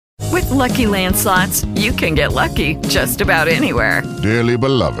Lucky Land Slots, you can get lucky just about anywhere. Dearly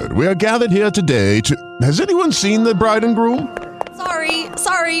beloved, we are gathered here today to... Has anyone seen the bride and groom?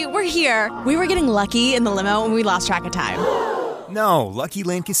 Sorry, we're here. We were getting lucky in the limo and we lost track of time. No, Lucky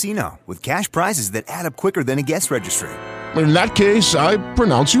Land Casino, with cash prizes that add up quicker than a guest registry. In that case, I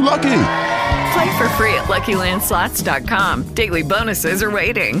pronounce you lucky. Play for free at LuckyLandSlots.com. Daily bonuses are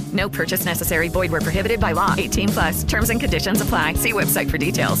waiting. No purchase necessary. Void where prohibited by law. 18+. Terms and conditions apply. See website for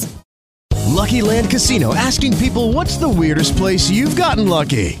details. Lucky Land Casino, asking people, what's the weirdest place you've gotten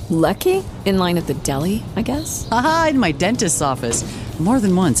lucky? Lucky? In line at the deli, I guess? Aha, in my dentist's office. More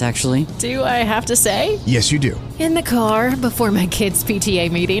than once, actually. Do I have to say? Yes, you do. In the car before my kids'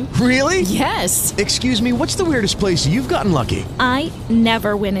 PTA meeting. Really? Yes. Excuse me, what's the weirdest place you've gotten lucky? I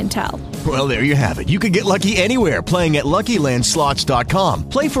never win and tell. Well, there you have it. You can get lucky anywhere, playing at LuckyLandSlots.com.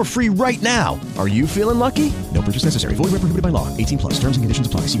 Play for free right now. Are you feeling lucky? No purchase necessary. Void where prohibited by law. 18+. Terms and conditions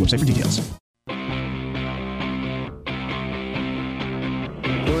apply. See website for details. 3,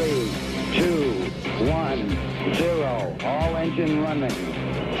 2, 1, 0. All engine running.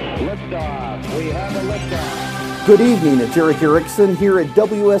 Liftoff. We have a liftoff. Good evening, it's Eric Erickson here at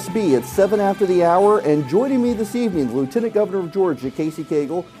WSB. It's 7 after the hour, and joining me this evening, the Lieutenant Governor of Georgia, Casey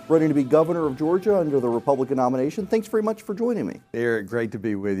Cagle, running to be Governor of Georgia under the Republican nomination. Thanks very much for joining me. Eric, great to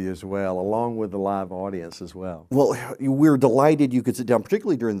be with you as well, along with the live audience as well. Well, we're delighted you could sit down,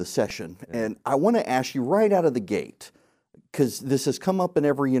 particularly during the session, and I want to ask you right out of the gate, because this has come up in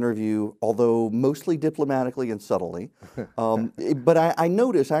every interview, although mostly diplomatically and subtly. But I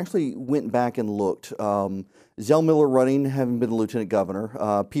noticed, I actually went back and looked. Zell Miller running, having been the lieutenant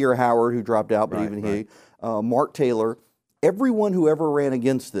governor. Pierre Howard, who dropped out, but he. Mark Taylor. Everyone who ever ran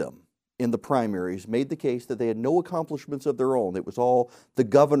against them in the primaries made the case that they had no accomplishments of their own. It was all the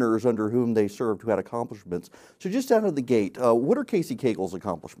governors under whom they served who had accomplishments. So just out of the gate, what are Casey Cagle's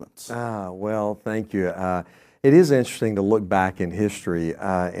accomplishments? Well, thank you. It is interesting to look back in history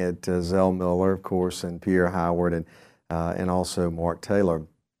at Zell Miller, of course, and Pierre Howard, and also Mark Taylor,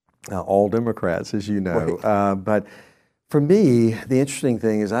 all Democrats, as you know. Right. But for me, the interesting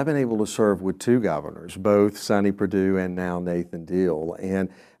thing is I've been able to serve with two governors, both Sonny Perdue and now Nathan Deal, and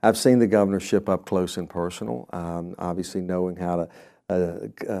I've seen the governorship up close and personal. Obviously, knowing how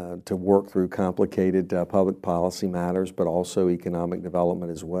to work through complicated public policy matters, but also economic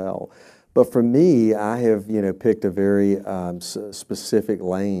development as well. But for me, I have picked a very specific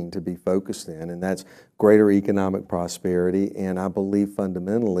lane to be focused in, and that's greater economic prosperity. And I believe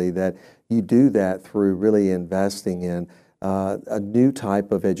fundamentally that you do that through really investing in a new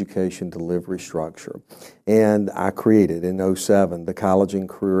type of education delivery structure. And I created in 2007 the College and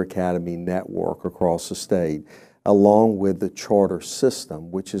Career Academy Network across the state, along with the charter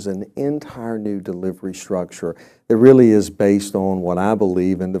system, which is an entire new delivery structure that really is based on what I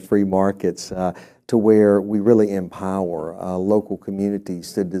believe in the free markets, to where we really empower local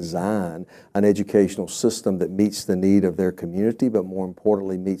communities to design an educational system that meets the need of their community, but more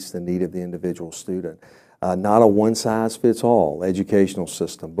importantly, meets the need of the individual student. Not a one-size-fits-all educational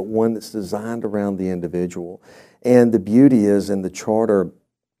system, but one that's designed around the individual. And the beauty is in the charter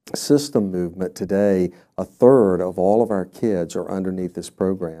system movement today, a third of all of our kids are underneath this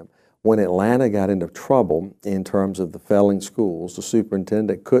program. When Atlanta got into trouble in terms of the failing schools, the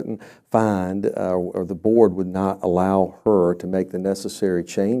superintendent couldn't find, or the board would not allow her to make the necessary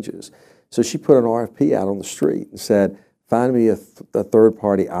changes. So she put an RFP out on the street and said, find me a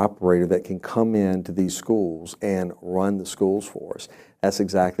third-party operator that can come into these schools and run the schools for us. That's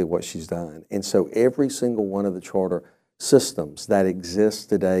exactly what she's done. And so every single one of the charter systems that exist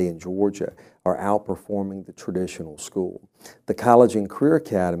today in Georgia are outperforming the traditional school. The College and Career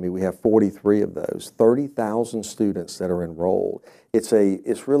Academy, we have 43 of those, 30,000 students that are enrolled. It's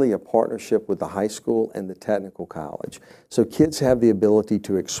really a partnership with the high school and the technical college. So kids have the ability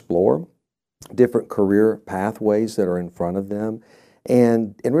to explore different career pathways that are in front of them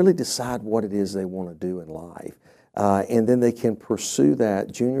and really decide what it is they want to do in life. And then they can pursue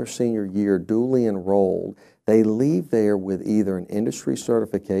that junior, senior year dually enrolled. They leave there with either an industry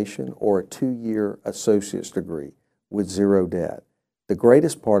certification or a 2-year associate's degree with zero debt. The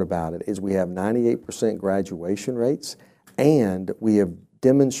greatest part about it is we have 98% graduation rates, and we have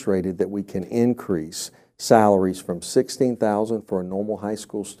demonstrated that we can increase salaries from $16,000 for a normal high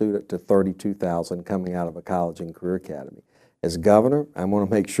school student to $32,000 coming out of a college and career academy. As governor, I want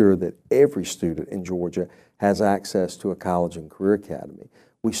to make sure that every student in Georgia has access to a college and career academy.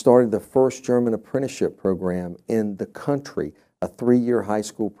 We started the first German apprenticeship program in the country, a 3-year high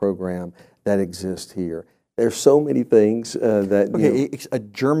school program that exists here. There's so many things that. Okay, a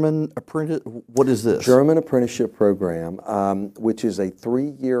German apprentice. What is this? German apprenticeship program, which is a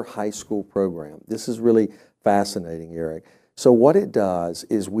 3-year high school program. This is really fascinating, Eric. So what it does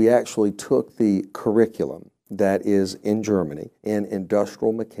is we actually took the curriculum that is in Germany in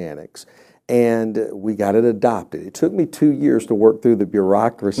industrial mechanics, and we got it adopted. It took me 2 years to work through the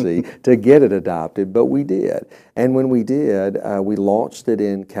bureaucracy to get it adopted, but we did. And when we did, we launched it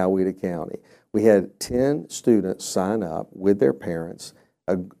in Coweta County. We had 10 students sign up with their parents,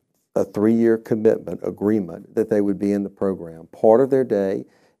 a 3-year commitment agreement that they would be in the program. Part of their day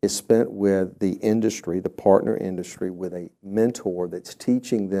is spent with the industry, the partner industry, with a mentor that's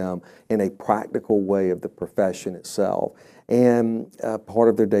teaching them in a practical way of the profession itself. And part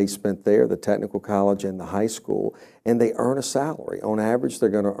of their day spent there, the technical college and the high school, and they earn a salary. On average, they're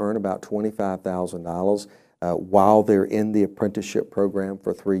going to earn about $25,000 while they're in the apprenticeship program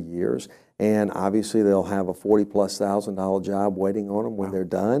for 3 years. And obviously, they'll have a $40,000+ job waiting on them when they're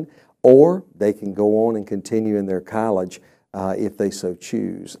done, or they can go on and continue in their college if they so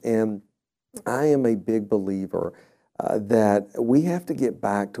choose. And I am a big believer that we have to get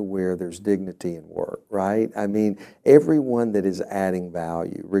back to where there's dignity in work, right? I mean, everyone that is adding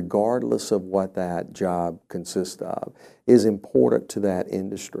value, regardless of what that job consists of, is important to that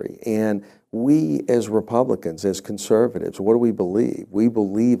industry. And we as Republicans, as conservatives, what do we believe? We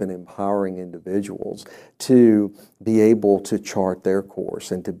believe in empowering individuals to be able to chart their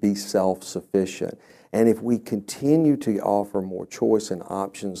course and to be self-sufficient. And if we continue to offer more choice and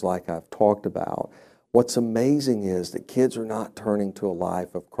options like I've talked about, what's amazing is that kids are not turning to a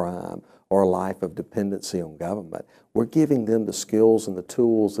life of crime or a life of dependency on government. We're giving them the skills and the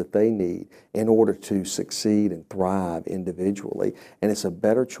tools that they need in order to succeed and thrive individually. And it's a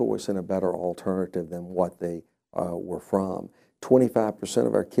better choice and a better alternative than what they were from. 25%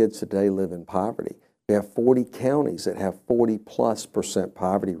 of our kids today live in poverty. We have 40 counties that have 40+%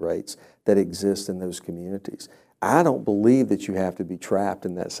 poverty rates that exist in those communities. I don't believe that you have to be trapped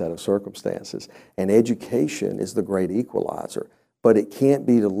in that set of circumstances. And education is the great equalizer, but it can't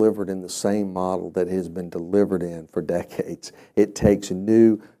be delivered in the same model that has been delivered in for decades. It takes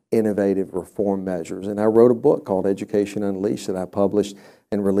new, innovative reform measures. And I wrote a book called Education Unleashed that I published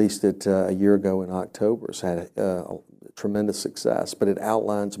and released it a year ago in October. It's had tremendous success, but it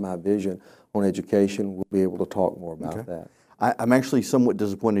outlines my vision on education. We'll be able to talk more about that. I'm actually somewhat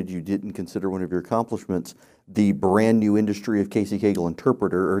disappointed you didn't consider one of your accomplishments the brand new industry of Casey Cagle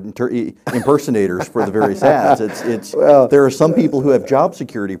impersonators for the various ads. Well, there are some people who have job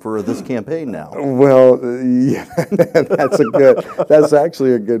security for this campaign now. Well, yeah, that's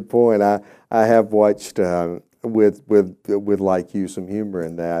actually a good point. I have watched with like you some humor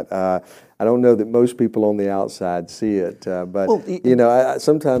in that. I don't know that most people on the outside see it, but well, you know,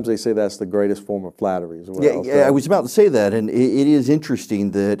 sometimes they say that's the greatest form of flattery as well. Yeah, I was about to say that, and it is interesting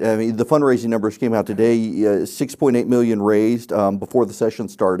that, I mean, the fundraising numbers came out today. $6.8 million raised before the session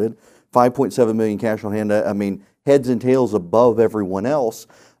started, $5.7 million cash on hand. I mean, heads and tails above everyone else.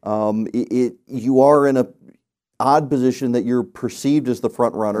 You are in a odd position that you're perceived as the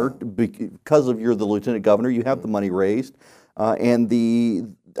front runner because of you're the lieutenant governor. You have the money raised,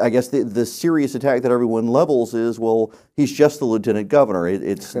 and I guess the serious attack that everyone levels is, well, he's just the lieutenant governor.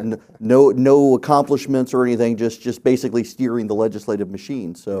 It's no accomplishments or anything, just basically steering the legislative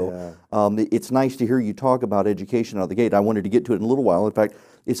machine. So it's nice to hear you talk about education out of the gate. I wanted to get to it in a little while. In fact,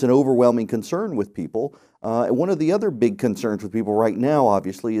 it's an overwhelming concern with people. And one of the other big concerns with people right now,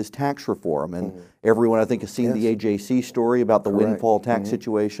 obviously, is tax reform. And everyone, I think, has seen the AJC story about the windfall tax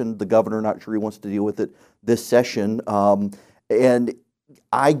situation. The governor, not sure he wants to deal with it this session. And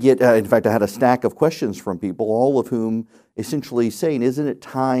I get, in fact, I had a stack of questions from people, all of whom essentially saying, isn't it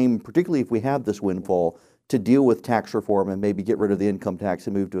time, particularly if we have this windfall, to deal with tax reform and maybe get rid of the income tax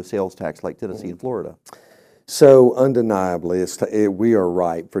and move to a sales tax like Tennessee and Florida? So undeniably, we are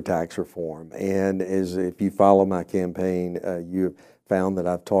ripe for tax reform. And if you follow my campaign, you have found that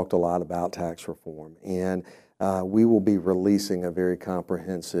I've talked a lot about tax reform. And we will be releasing a very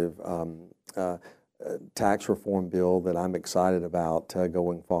comprehensive tax reform bill that I'm excited about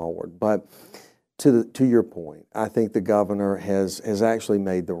going forward. But to your point, I think the governor has actually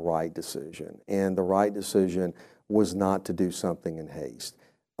made the right decision. And the right decision was not to do something in haste.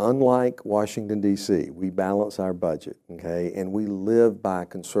 Unlike Washington, D.C., we balance our budget, okay, and we live by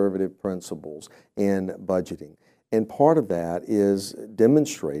conservative principles in budgeting. And part of that is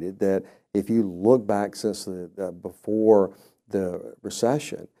demonstrated that if you look back since before the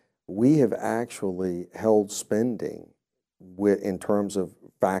recession, we have actually held spending in terms of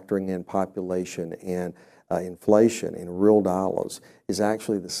factoring in population and inflation in real dollars is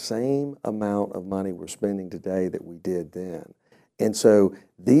actually the same amount of money we're spending today that we did then. And so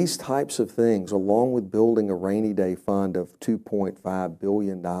these types of things, along with building a rainy day fund of $2.5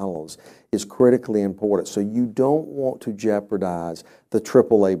 billion, is critically important. So you don't want to jeopardize the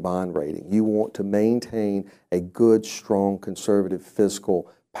AAA bond rating. You want to maintain a good, strong, conservative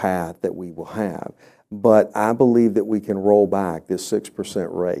fiscal path that we will have. But I believe that we can roll back this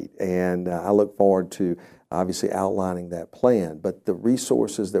 6% rate, and I look forward to obviously outlining that plan. But the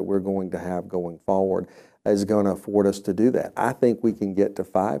resources that we're going to have going forward is going to afford us to do that. I think we can get to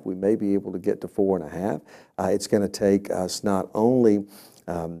 5. We may be able to get to 4.5. It's going to take us not only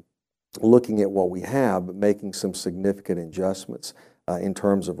looking at what we have, but making some significant adjustments in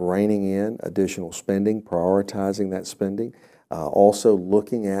terms of reining in additional spending, prioritizing that spending, also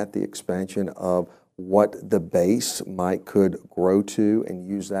looking at the expansion of what the base could grow to and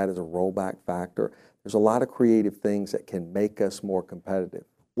use that as a rollback factor. There's a lot of creative things that can make us more competitive.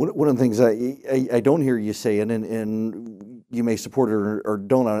 One of the things I don't hear you saying, and you may support it or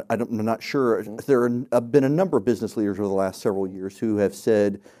don't, I'm not sure. There have been a number of business leaders over the last several years who have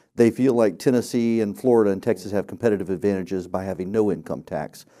said they feel like Tennessee and Florida and Texas have competitive advantages by having no income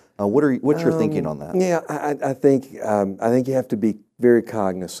tax. What's your thinking on that? Yeah, I think you have to be very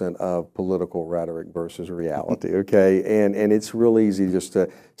cognizant of political rhetoric versus reality. Okay, and it's real easy just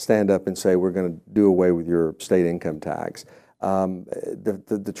to stand up and say we're going to do away with your state income tax.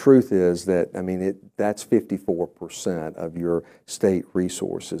 The truth is that, that's 54% of your state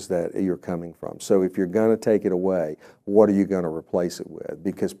resources that you're coming from. So if you're going to take it away, what are you going to replace it with?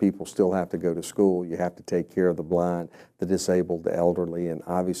 Because people still have to go to school. You have to take care of the blind, the disabled, the elderly, and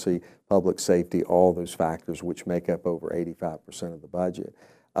obviously public safety, all those factors which make up over 85% of the budget.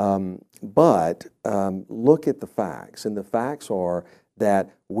 But look at the facts, and the facts are that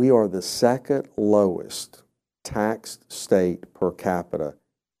we are the second lowest taxed state per capita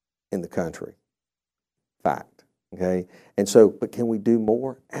in the country. Fact. Okay? And so, but can we do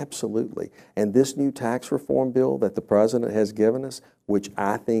more? Absolutely. And this new tax reform bill that the president has given us, which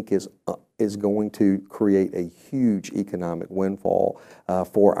I think is going to create a huge economic windfall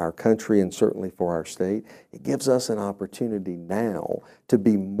for our country and certainly for our state, it gives us an opportunity now to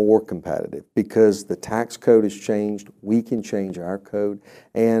be more competitive because the tax code has changed. We can change our code.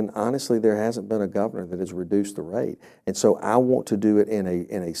 And honestly, there hasn't been a governor that has reduced the rate. And so I want to do it in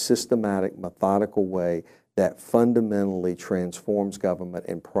a systematic, methodical way that fundamentally transforms government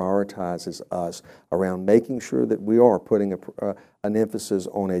and prioritizes us around making sure that we are putting an emphasis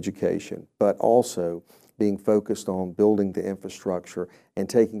on education, but also being focused on building the infrastructure and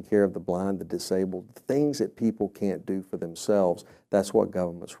taking care of the blind, the disabled, things that people can't do for themselves. That's what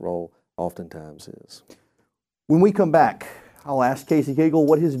government's role oftentimes is. When we come back, I'll ask Casey Cagle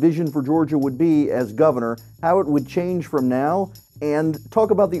what his vision for Georgia would be as governor, how it would change from now, and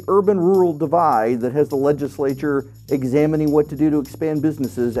talk about the urban-rural divide that has the legislature examining what to do to expand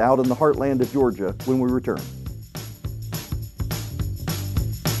businesses out in the heartland of Georgia when we return.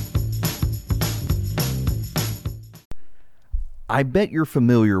 I bet you're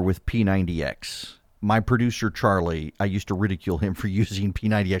familiar with P90X. My producer, Charlie, I used to ridicule him for using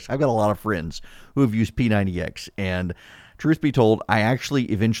P90X. I've got a lot of friends who have used P90X, and truth be told, I actually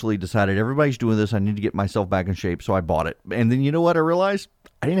eventually decided everybody's doing this. I need to get myself back in shape, so I bought it. And then you know what I realized?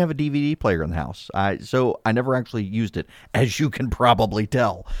 I didn't have a DVD player in the house, so I never actually used it, as you can probably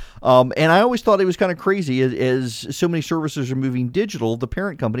tell. And I always thought it was kind of crazy, as so many services are moving digital. The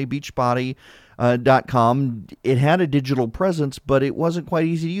parent company, Beachbody.com, it had a digital presence, but it wasn't quite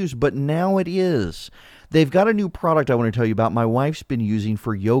easy to use. But now it is. They've got a new product I want to tell you about. My wife's been using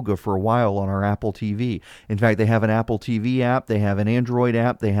for yoga for a while on our Apple TV. In fact, they have an Apple TV app. They have an Android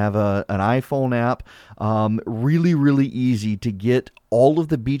app. They have an iPhone app. Really, really easy to get all of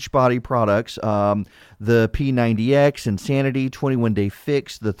the Beachbody products, the P90X, Insanity, 21-Day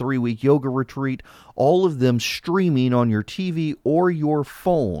Fix, the 3-week yoga retreat, all of them streaming on your TV or your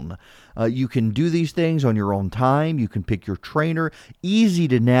phone. You can do these things on your own time. You can pick your trainer. Easy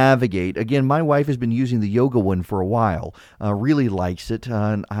to navigate. Again, my wife has been using the yoga one for a while. Really likes it.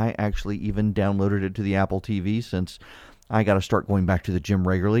 And I actually even downloaded it to the Apple TV since I got to start going back to the gym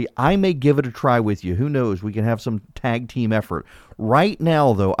regularly. I may give it a try with you. Who knows? We can have some tag team effort. Right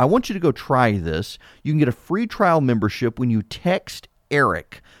now, though, I want you to go try this. You can get a free trial membership when you text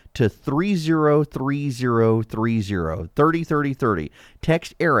ERIC to 303030.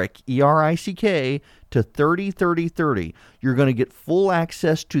 Text ERIC, ERICK, to 303030. You're going to get full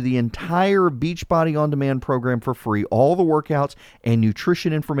access to the entire Beachbody On Demand program for free, all the workouts and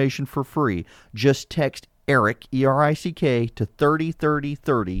nutrition information for free. Just text ERIC, ERICK, to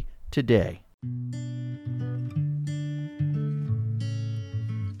 303030 today.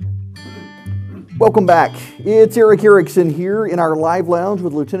 Welcome back. It's Eric Erickson here in our live lounge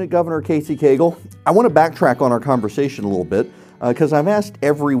with Lieutenant Governor Casey Cagle. I want to backtrack on our conversation a little bit because I've asked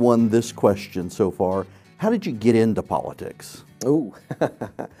everyone this question so far. How did you get into politics? Oh,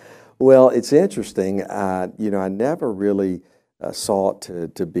 well, it's interesting. I never really sought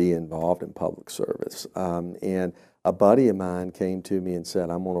to be involved in public service. And a buddy of mine came to me and said,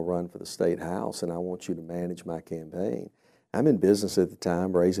 I'm going to run for the state house and I want you to manage my campaign. I'm in business at the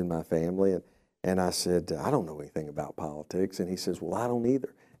time, raising my family, and I said, I don't know anything about politics. And he says, well, I don't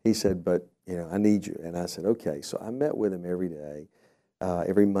either. He said, but I need you. And I said, okay. So I met with him every day,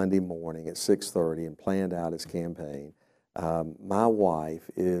 every Monday morning at 6:30 and planned out his campaign. My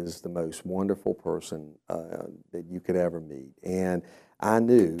wife is the most wonderful person that you could ever meet. And I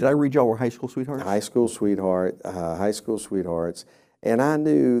knew. Did I read y'all were high school sweethearts? High school sweethearts. And I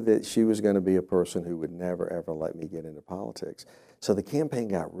knew that she was going to be a person who would never, ever let me get into politics. So the campaign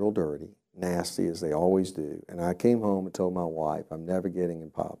got real dirty, nasty, as they always do. And I came home and told my wife, I'm never getting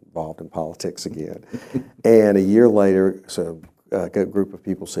involved in politics again. And a year later, a group of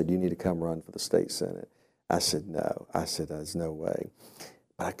people said, you need to come run for the state senate. I said, no. I said, there's no way.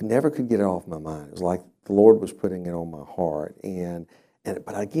 But I never could get it off my mind. It was like the Lord was putting it on my heart.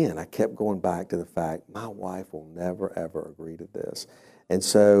 But again, I kept going back to the fact my wife will never, ever agree to this. And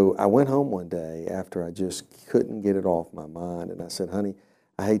so I went home one day after I just couldn't get it off my mind. And I said, honey,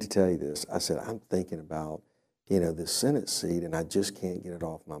 I hate to tell you this. I said, I'm thinking about, this Senate seat, and I just can't get it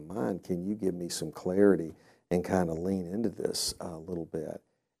off my mind. Can you give me some clarity and kind of lean into this a little bit?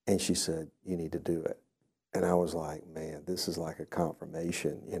 And she said, you need to do it. And I was like, man, this is like a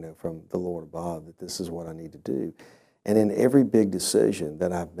confirmation, from the Lord above that this is what I need to do. And in every big decision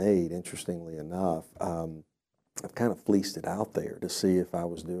that I've made, interestingly enough, I've kind of fleeced it out there to see if I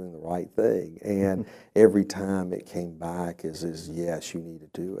was doing the right thing. And every time it came back is yes, you need to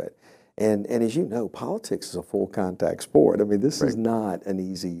do it. And as you know, politics is a full contact sport. I mean, this is not an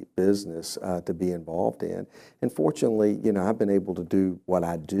easy business to be involved in. And fortunately, I've been able to do what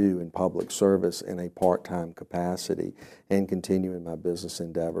I do in public service in a part-time capacity and continue in my business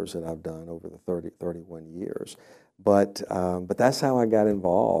endeavors that I've done over the 31 years. But that's how I got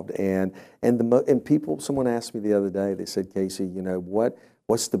involved. And people, someone asked me the other day, they said, Casey,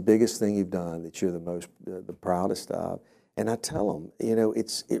 what's the biggest thing you've done that you're the proudest of? And I tell them,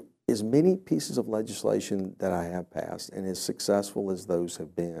 as many pieces of legislation that I have passed and as successful as those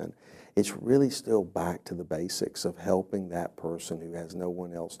have been, it's really still back to the basics of helping that person who has no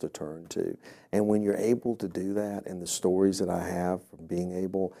one else to turn to. And when you're able to do that, and the stories that I have from being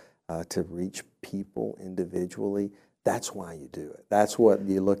able to reach people individually, that's why you do it. That's what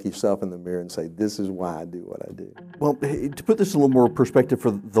you look yourself in the mirror and say, this is why I do what I do. Well, to put this in a little more perspective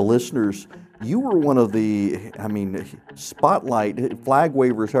for the listeners, you were one of the, spotlight, flag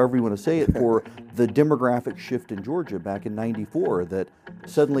wavers, however you want to say it, for the demographic shift in Georgia back in '94, that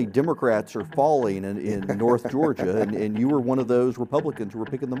suddenly Democrats are falling in North Georgia, and you were one of those Republicans who were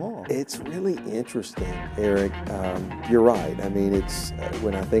picking them off. It's really interesting, Eric. You're right. I mean, it's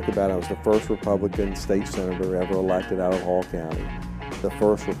when I think about it, I was the first Republican state senator ever elected out of Hall County, the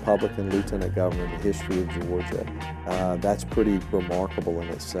first Republican lieutenant governor in the history of Georgia. That's pretty remarkable in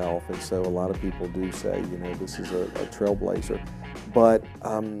itself, and so a lot of people do say, this is a trailblazer. But,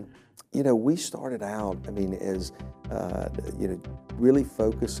 we started out, as, really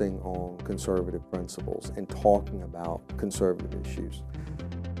focusing on conservative principles and talking about conservative issues.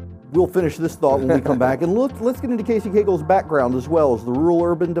 We'll finish this thought when we come back, and let's get into Casey Cagle's background as well as the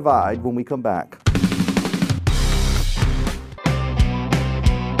rural-urban divide when we come back.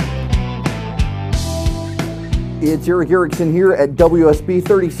 It's Eric Erickson here at WSB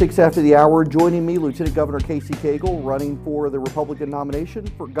 36 after the hour. Joining me, Lieutenant Governor Casey Cagle, running for the Republican nomination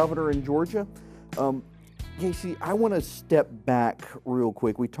for governor in Georgia. Casey, I want to step back real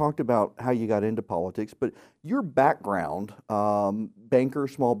quick. We talked about how you got into politics, but your background, banker,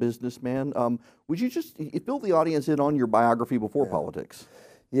 small businessman, would you just fill the audience in on your biography before politics?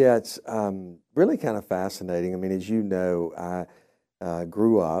 Yeah, it's really kind of fascinating. As you know, I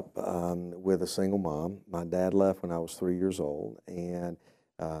grew up with a single mom. My dad left when I was 3 years old, and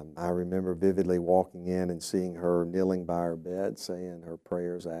I remember vividly walking in and seeing her kneeling by her bed, saying her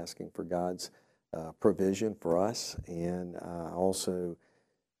prayers, asking for God's provision for us. And I also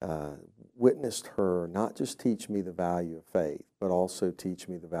witnessed her not just teach me the value of faith, but also teach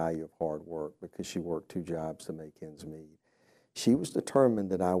me the value of hard work, because she worked 2 jobs to make ends meet. She was determined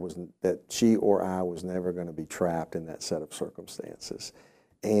that she or I was never going to be trapped in that set of circumstances.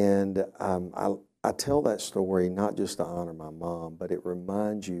 And I tell that story not just to honor my mom, but it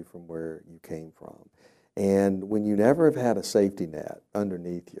reminds you from where you came from. And when you never have had a safety net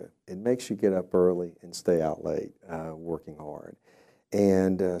underneath you, it makes you get up early and stay out late working hard.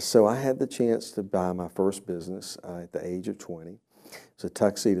 And so I had the chance to buy my first business at the age of 20. It's a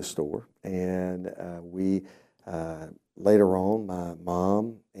tuxedo store. And we later on, my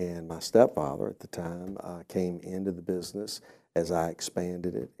mom and my stepfather at the time came into the business as I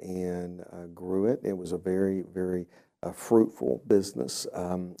expanded it and grew it. It was a very, very fruitful business.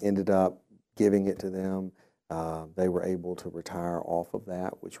 Ended up giving it to them. They were able to retire off of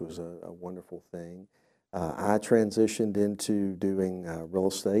that, which was a wonderful thing. I transitioned into doing real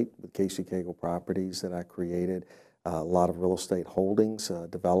estate with Cagle Properties that I created, a lot of real estate holdings,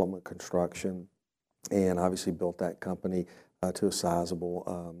 development, construction, and obviously built that company to a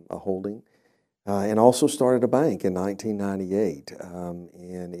sizable holding. And also started a bank in 1998,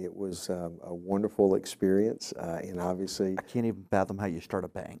 and it was a wonderful experience. And obviously, I can't even fathom how you start a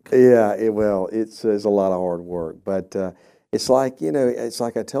bank. Yeah, it's a lot of hard work, but it's like it's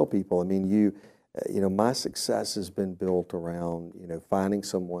like I tell people. I mean, my success has been built around finding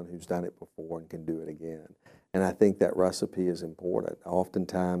someone who's done it before and can do it again. And I think that recipe is important.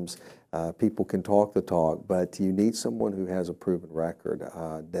 Oftentimes, people can talk the talk, but you need someone who has a proven record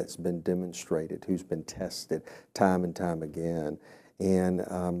that's been demonstrated, who's been tested time and time again. And,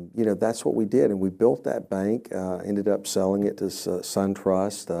 that's what we did. And we built that bank, ended up selling it to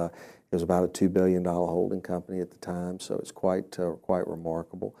SunTrust. It was about a $2 billion holding company at the time, so it's quite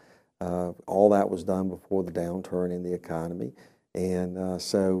remarkable. All that was done before the downturn in the economy. And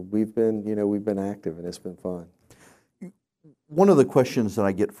so we've been active, and it's been fun. One of the questions that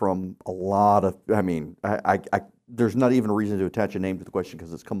I get from a lot of, there's not even a reason to attach a name to the question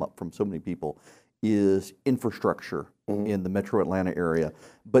because it's come up from so many people, is infrastructure in the metro Atlanta area.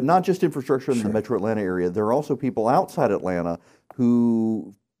 But not just infrastructure in the metro Atlanta area. There are also people outside Atlanta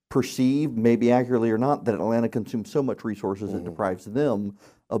who perceive, maybe accurately or not, that Atlanta consumes so much resources it deprives them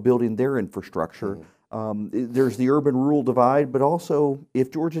of building their infrastructure. There's the urban-rural divide, but also,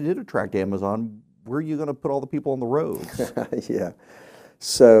 if Georgia did attract Amazon, where are you going to put all the people on the roads? Yeah.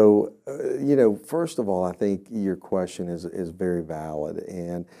 So, first of all, I think your question is very valid.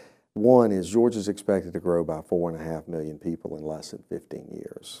 And one is Georgia's expected to grow by 4.5 million people in less than 15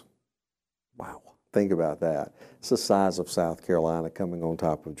 years. Wow. Think about that. It's the size of South Carolina coming on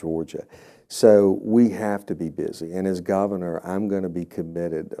top of Georgia. So we have to be busy. And as governor, I'm going to be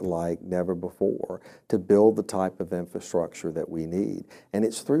committed like never before to build the type of infrastructure that we need. And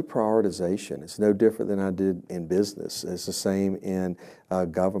it's through prioritization. It's no different than I did in business. It's the same in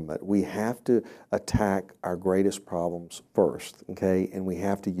government. We have to attack our greatest problems first, okay? And we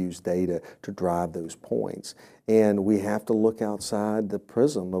have to use data to drive those points. And we have to look outside the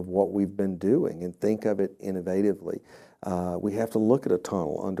prism of what we've been doing and think of it innovatively. We have to look at a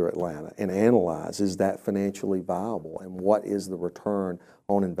tunnel under Atlanta and analyze, is that financially viable, and what is the return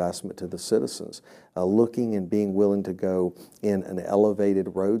on investment to the citizens? Looking and being willing to go in an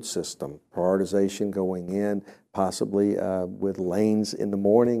elevated road system, prioritization going in, possibly with lanes in the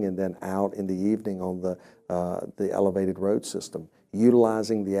morning and then out in the evening on the elevated road system.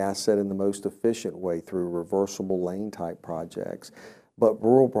 Utilizing the asset in the most efficient way through reversible lane type projects. But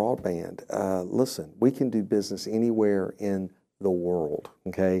rural broadband, listen, we can do business anywhere in the world,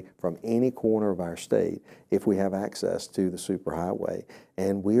 okay, from any corner of our state if we have access to the superhighway.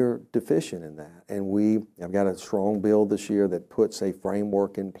 And we're deficient in that. And I've got a strong bill this year that puts a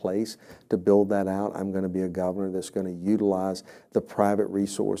framework in place to build that out. I'm going to be a governor that's going to utilize the private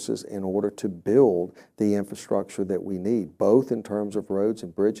resources in order to build the infrastructure that we need, both in terms of roads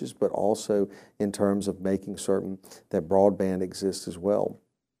and bridges, but also in terms of making certain that broadband exists as well.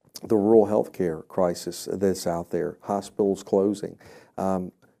 The rural health care crisis that's out there, hospitals closing.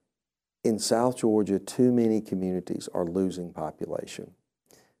 In South Georgia, too many communities are losing population.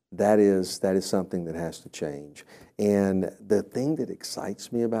 That is something that has to change. And the thing that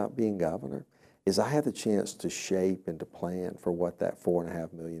excites me about being governor is I have the chance to shape and to plan for what that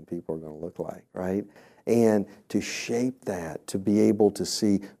 4.5 million people are going to look like, right? And to shape that, to be able to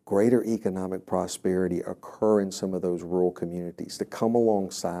see greater economic prosperity occur in some of those rural communities, to come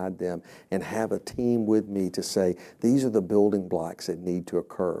alongside them and have a team with me to say, these are the building blocks that need to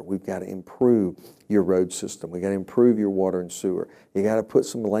occur. We've got to improve your road system. We've got to improve your water and sewer. You got to put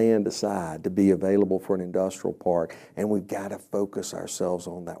some land aside to be available for an industrial park, and we've got to focus ourselves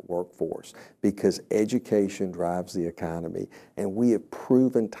on that workforce because education drives the economy, and we have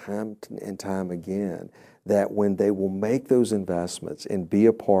proven time and time again that when they will make those investments and be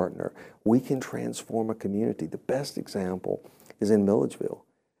a partner, we can transform a community. The best example is in Milledgeville.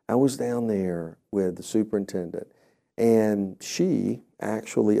 I was down there with the superintendent, And she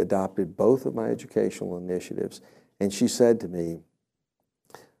actually adopted both of my educational initiatives. And she said to me,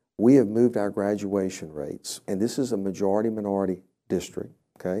 we have moved our graduation rates, and this is a majority-minority district,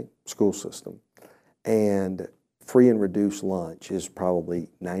 okay, school system, and free and reduced lunch is probably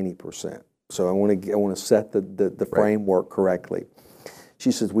 90%. So I want to set the framework correctly.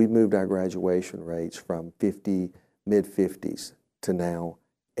 She says, we've moved our graduation rates from mid-50s to now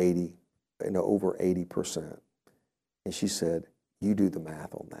 80, over 80%. And she said, you do the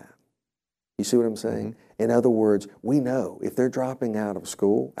math on that. You see what I'm saying? Mm-hmm. In other words, we know if they're dropping out of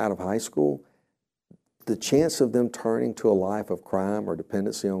school, out of high school, the chance of them turning to a life of crime or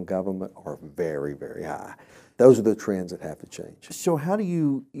dependency on government are very, very high. Those are the trends that have to change. So how do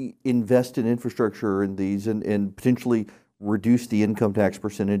you invest in infrastructure in these and potentially reduce the income tax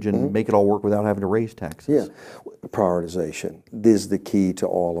percentage and make it all work without having to raise taxes? Yeah, prioritization is the key to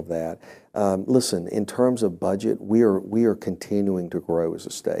all of that. Listen, in terms of budget, we are continuing to grow as a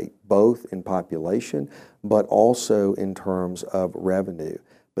state, both in population, but also in terms of revenue.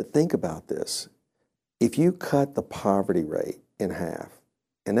 But think about this. If you cut the poverty rate in half,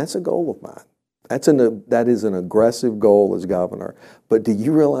 and that's a goal of mine, that is an aggressive goal as governor. But do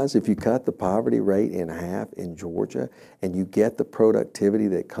you realize if you cut the poverty rate in half in Georgia and you get the productivity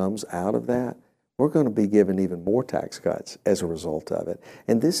that comes out of that, we're going to be given even more tax cuts as a result of it.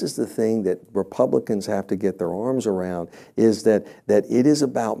 And this is the thing that Republicans have to get their arms around, is that it is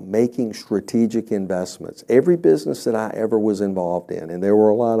about making strategic investments. Every business that I ever was involved in, and there were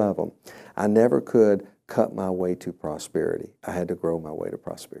a lot of them, I never could cut my way to prosperity. I had to grow my way to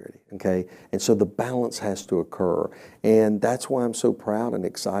prosperity, okay? And so the balance has to occur. And that's why I'm so proud and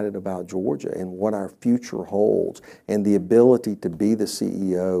excited about Georgia and what our future holds and the ability to be the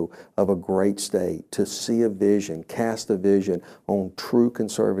CEO of a great state, to see a vision, cast a vision on true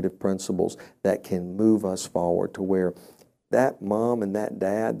conservative principles that can move us forward to where that mom and that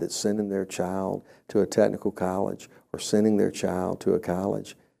dad that's sending their child to a technical college or sending their child to a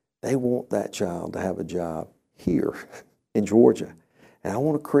college, they want that child to have a job here in Georgia. And I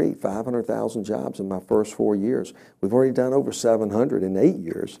want to create 500,000 jobs in my first 4 years. We've already done over 700 in 8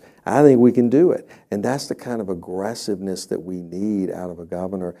 years. I think we can do it. And that's the kind of aggressiveness that we need out of a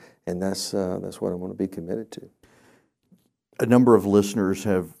governor, and that's what I want to be committed to. A number of listeners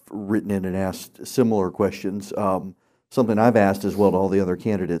have written in and asked similar questions. Something I've asked as well to all the other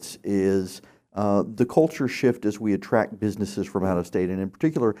candidates is, the culture shift as we attract businesses from out of state, and in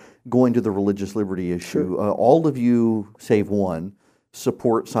particular, going to the religious liberty issue. Sure. All of you, save one,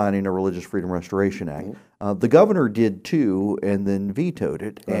 support signing a Religious Freedom Restoration Act. Mm-hmm. The governor did too, and then vetoed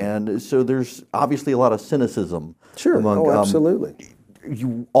it. Right. And so there's obviously a lot of cynicism. Sure. Among, absolutely.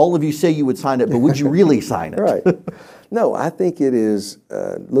 All of you say you would sign it, but would you really sign it? Right. No, I think it is.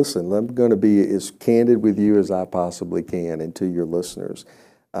 Listen, I'm going to be as candid with you as I possibly can, and to your listeners.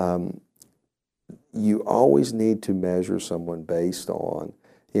 You always need to measure someone based on,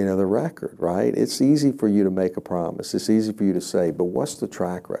 the record, right? It's easy for you to make a promise. It's easy for you to say, but what's the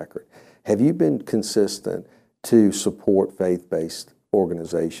track record? Have you been consistent to support faith-based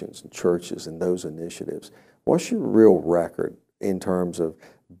organizations and churches and those initiatives? What's your real record in terms of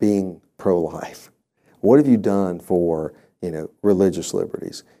being pro-life? What have you done for, religious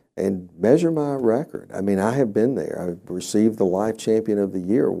liberties? And measure my record. I mean, I have been there. I've received the Life Champion of the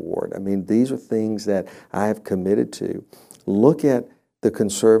Year award. I mean, these are things that I have committed to. Look at the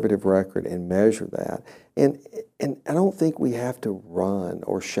conservative record and measure that. And I don't think we have to run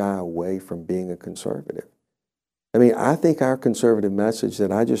or shy away from being a conservative. I mean, I think our conservative message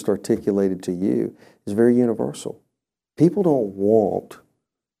that I just articulated to you is very universal. People don't want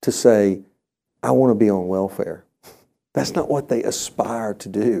to say, I want to be on welfare. That's not what they aspire to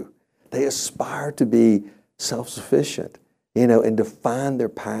do. They aspire to be self-sufficient, and to find their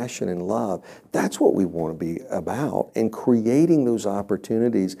passion and love. That's what we want to be about, and creating those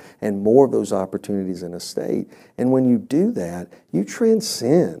opportunities and more of those opportunities in a state. And when you do that, you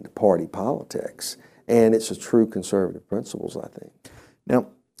transcend party politics, and it's a true conservative principles, I think. Now,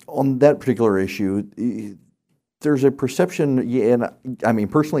 on that particular issue, there's a perception, and I mean,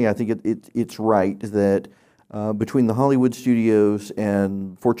 personally, I think it's right that between the Hollywood studios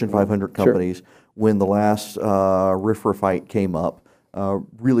and Fortune 500 companies, sure, when the last RFRA fight came up,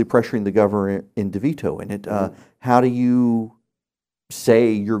 really pressuring the governor into vetoing it. How do you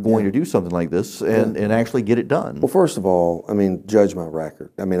say you're going to do something like this and actually get it done? Well, first of all, I mean, judge my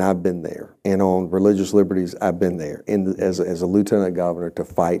record. I mean, I've been there. And on religious liberties, I've been there as a lieutenant governor to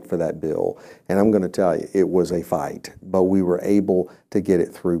fight for that bill. And I'm going to tell you, it was a fight. But we were able to get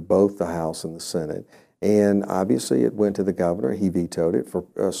it through both the House and the Senate. And obviously, it went to the governor. He vetoed it for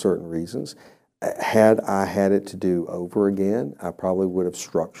certain reasons. Had I had it to do over again, I probably would have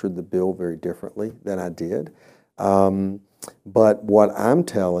structured the bill very differently than I did. But what I'm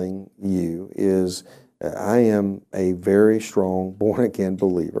telling you is I am a very strong born-again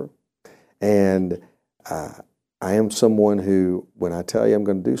believer. And I am someone who, when I tell you I'm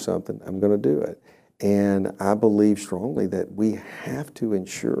going to do something, I'm going to do it. And I believe strongly that we have to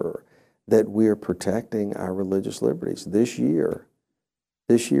ensure that we are protecting our religious liberties. This year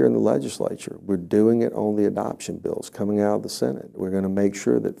in the legislature, we're doing it on the adoption bills coming out of the Senate. We're going to make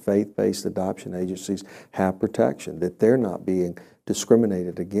sure that faith-based adoption agencies have protection, that they're not being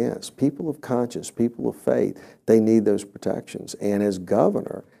discriminated against. People of conscience, people of faith, they need those protections. And as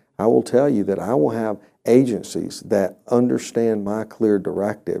governor, I will tell you that I will have agencies that understand my clear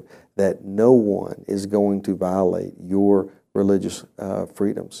directive that no one is going to violate your religious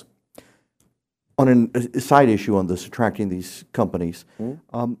freedoms. On a side issue on this, attracting these companies,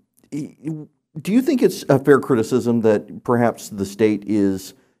 do you think it's a fair criticism that perhaps the state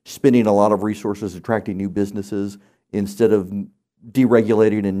is spending a lot of resources attracting new businesses instead of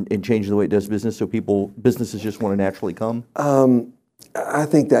deregulating and changing the way it does business so businesses just want to naturally come? I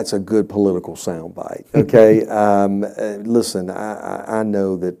think that's a good political soundbite. Okay, listen, I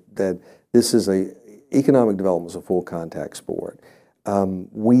know that this is economic development is a full contact sport.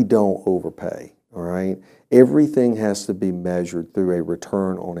 We don't overpay. All right. Everything has to be measured through a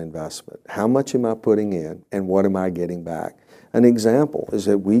return on investment. How much am I putting in and what am I getting back? An example is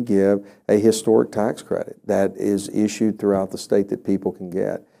that we give a historic tax credit that is issued throughout the state that people can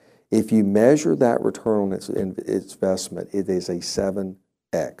get. If you measure that return on its investment, it is a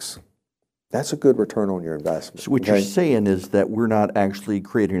 7x. That's a good return on your investment. So what you're saying is that we're not actually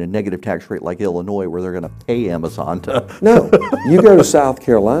creating a negative tax rate like Illinois where they're going to pay Amazon to... No. You go to South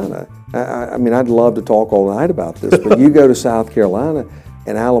Carolina, I mean, I'd love to talk all night about this, but you go to South Carolina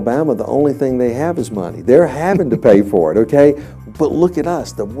and Alabama, the only thing they have is money. They're having to pay for it, okay? But look at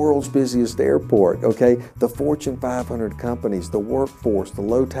us, the world's busiest airport, okay? The Fortune 500 companies, the workforce, the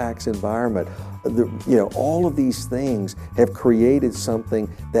low tax environment, all of these things have created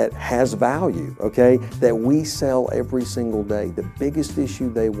something that has value, okay? That we sell every single day. The biggest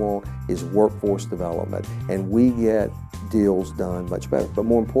issue they want is workforce development, and we get deals done much better. But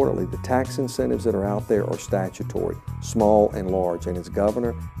more importantly, the tax incentives that are out there are statutory, small and large. And as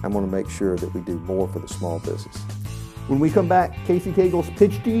governor, I'm going to make sure that we do more for the small business. When we come back, Casey Cagle's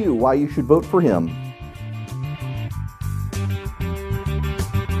pitch to you why you should vote for him.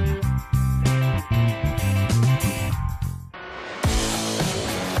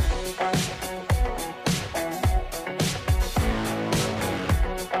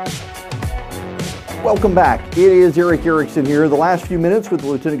 Welcome back. It is Eric Erickson here. The last few minutes with the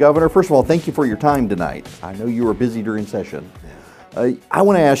Lieutenant Governor. First of all, thank you for your time tonight. I know you were busy during session. I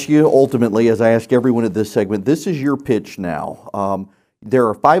want to ask you, ultimately, as I ask everyone at this segment, this is your pitch now. There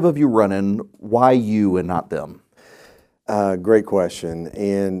are 5 of you running. Why you and not them? Great question.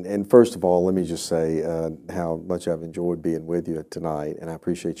 And first of all, let me just say how much I've enjoyed being with you tonight, and I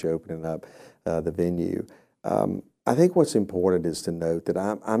appreciate you opening up the venue. I think what's important is to note that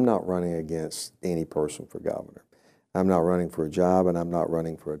I'm not running against any person for governor. I'm not running for a job, and I'm not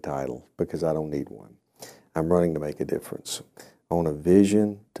running for a title because I don't need one. I'm running to make a difference on a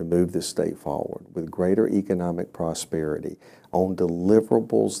vision to move this state forward with greater economic prosperity, on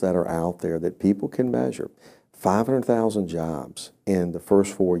deliverables that are out there that people can measure. 500,000 jobs in the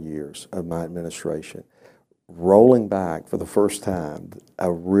first 4 years of my administration, rolling back for the first time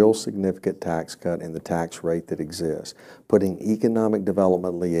a real significant tax cut in the tax rate that exists, putting economic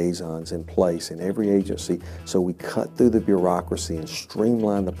development liaisons in place in every agency so we cut through the bureaucracy and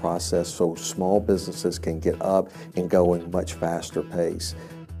streamline the process so small businesses can get up and go in much faster pace.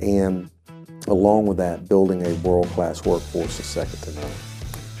 And along with that, building a world-class workforce is second to none.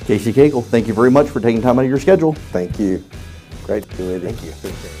 Casey Cagle, thank you very much for taking time out of your schedule. Thank you. Great to be with you.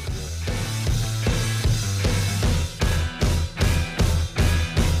 Thank you.